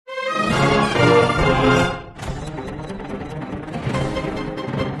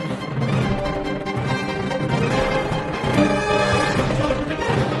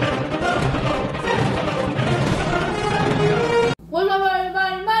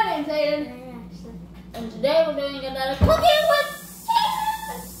another cookie with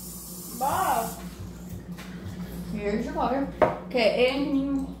Bob. Here's your water. Okay, and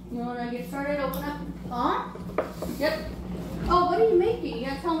you want to get started? Open up. Huh? Yep. Oh, what are you making? You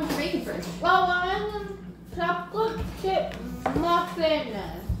gotta tell them what you're making first. Well, I'm chocolate chip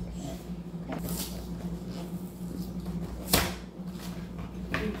muffins.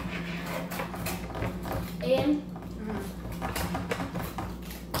 And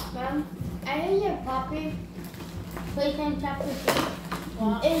Mom, I know your puppy playtime chapter 2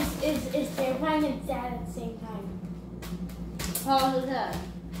 is terrifying and sad at the same time. How is that?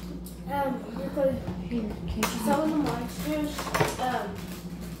 Because some of the monsters,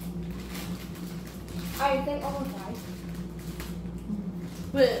 I think almost died.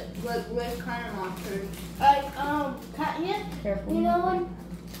 What kind of monsters? Like, catnip. Careful. You know one?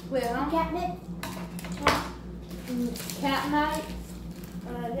 Wait, huh? Catnip. Cat night?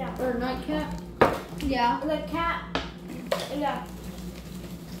 Yeah. Or nightcat? Yeah. Like cat. Yeah.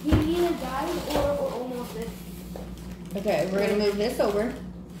 He either died or almost did. Okay, we're gonna move this over.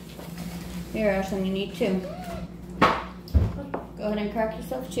 Here, Ashlyn, you need 2. Go ahead and crack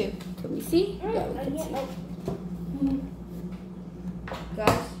yourself 2. Can we see? Yeah, we can see.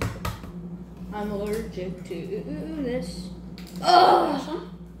 Guys, I'm allergic to this. Oh!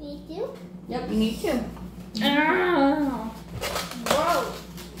 Me too? Yep, you need 2. Oh. Bro.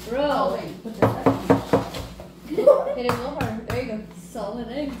 Bro. Oh, wait, put this back. Hit it a little harder. There you go. Solid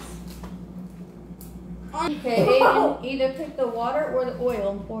eggs. Okay, Aiden, either pick the water or the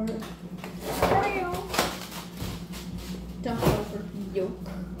oil and pour it. Dump it over yolk.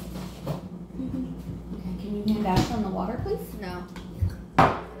 Okay, can you hand Ashlyn the water, please? No.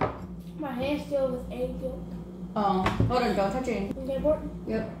 My hand's filled with egg yolk. Oh, hold on, don't touch it. Okay, Borton?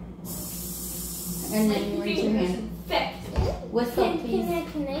 Yep. And then you rinse your hand. Whistle, please.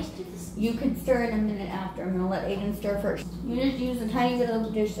 Can I stir this? You can stir in a minute after. I'm gonna let Aiden stir first. You just use a tiny bit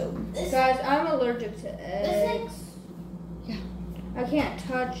of dish soap. Guys, I'm allergic to eggs. Yeah. I can't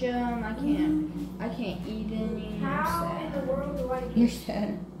touch them. I can't eat any. How in the world do I You're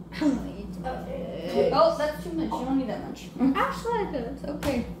sad. I don't want to eat eggs. Oh, that's too much. You don't need that much. Actually, It's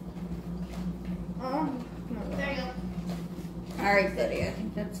okay. There you go. All right, buddy. I think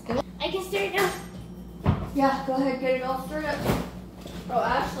that's good. I can stir it now. Yeah, go ahead, get it all stirred up. Oh,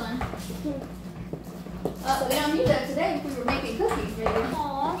 Ashlyn. We don't need that today if we were making cookies, baby.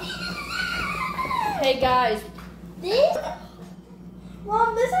 Aww. Hey guys, This?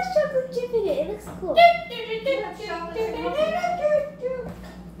 Mom, this has chocolate chip in it. It looks cool.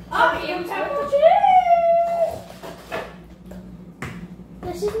 I am chocolate chip.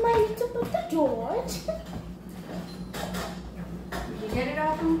 This is my little brother George. Did you get it,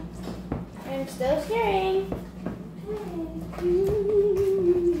 Ashlyn? I'm still stirring.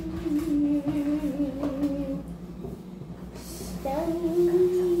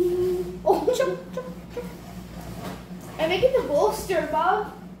 Oh, chop, chop, chop. I'm making the bowl stir,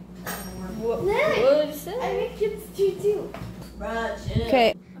 Bob. what Look, did you say? I make chips too.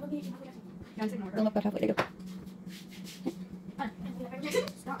 Okay. Don't look about halfway. There you go. I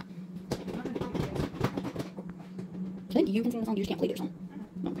think you can sing the song, you just can't play their song.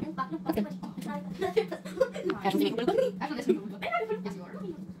 No. That's good. Ashlyn's singing. Ashlyn is singing. Yes, you are.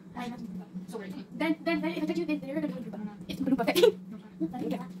 So where are you going? Then if I touch you, then you're going to do it. It's going to be perfect.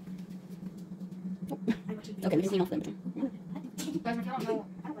 Okay, we just lean off them. Guys, I don't know.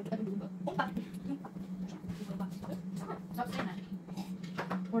 I don't like it. Stop saying that.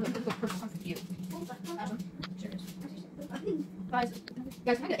 Or the first one for you. Cheers. Guys,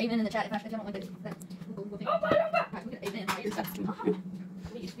 can I get Aiden in the chat if I don't like it? Guys, we get Aiden in my ears. That's too much.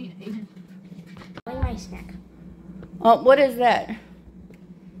 Please feed Aiden. My snack. Oh, what is that?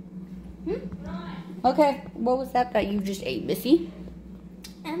 Okay, what was that you just ate, Missy?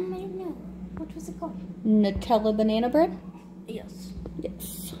 I don't know. What was it called? Nutella banana bread? Yes.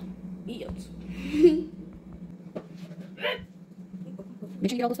 Yes. Yes. Make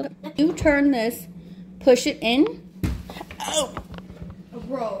sure you get all this up. You turn this, push it in. Oh.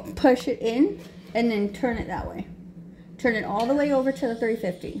 Bro. Push it in, and then turn it that way. Turn it all the way over to the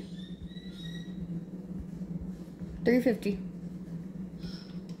 350. 350.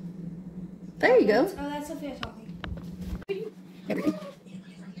 There you go. Oh, that's Sophia talking. Everything.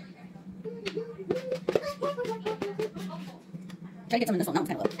 Try to get some in this one. That one's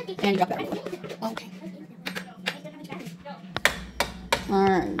kind of low. And you drop that one. Okay.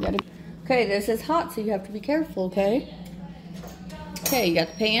 Alright, you gotta. Okay, this is hot, so you have to be careful, okay? Okay, you got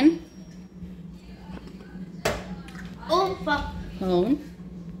the pan. Oh, fuck. Hold.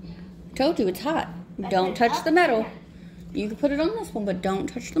 Told you it's hot. Don't touch the metal. You can put it on this one, but don't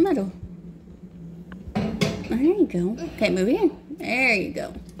touch the metal. There you go. Okay, move in. There you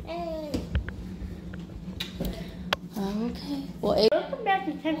go. Hey. Okay. Well, Aiden. Welcome back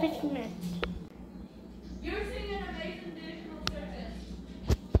to 10-15 minutes. You're seeing an amazing digital circus.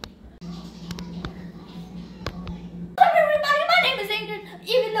 What's up, everybody? My name is Ayden.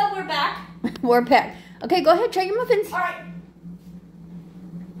 Even though we're back. We're back. Okay, go ahead. Try your muffins. All right.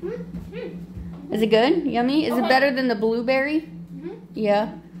 Is it good? Yummy? Is it Okay. better than the blueberry?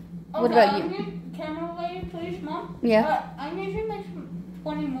 Yeah. What about you? Camera away, please, Mom. Yeah. I need you to make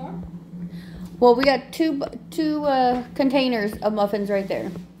 20 more. Well, we got two containers of muffins right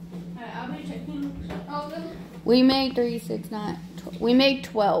there. I'll be checking all of them. We made 3, 6, 9. We made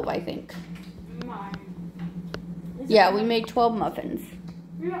 12, I think. Mine. Yeah, we made 12 muffins.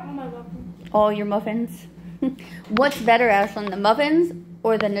 You're not on my weapon. All your muffins. What's better, Ashlyn, the muffins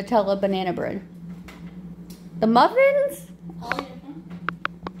or the Nutella banana bread? The muffins?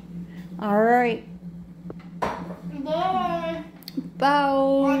 All right. Bye.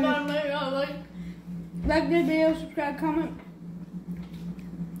 Bye. Like the video, subscribe, comment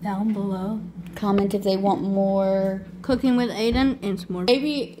down below. Comment if they want more. Cooking with Ayden and some more.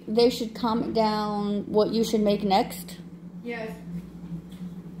 Maybe they should comment down what you should make next. Yes.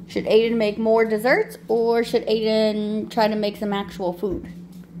 Should Ayden make more desserts or should Ayden try to make some actual food?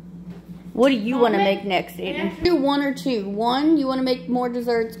 What do you want to make next, Ayden? Do 1 or 2. 1, you want to make more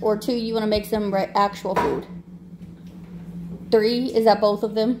desserts, or 2, you want to make some actual food? 3, is that both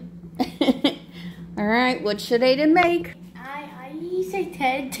of them? All right, what should Ayden make? I say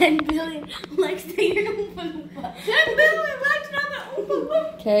 10 billion likes to your Oompa Loompa. 10 billion likes on the Oompa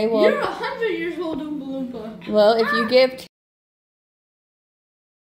Loompa. Okay, well, You're 100 years old, Oompa Loompa. well, if you give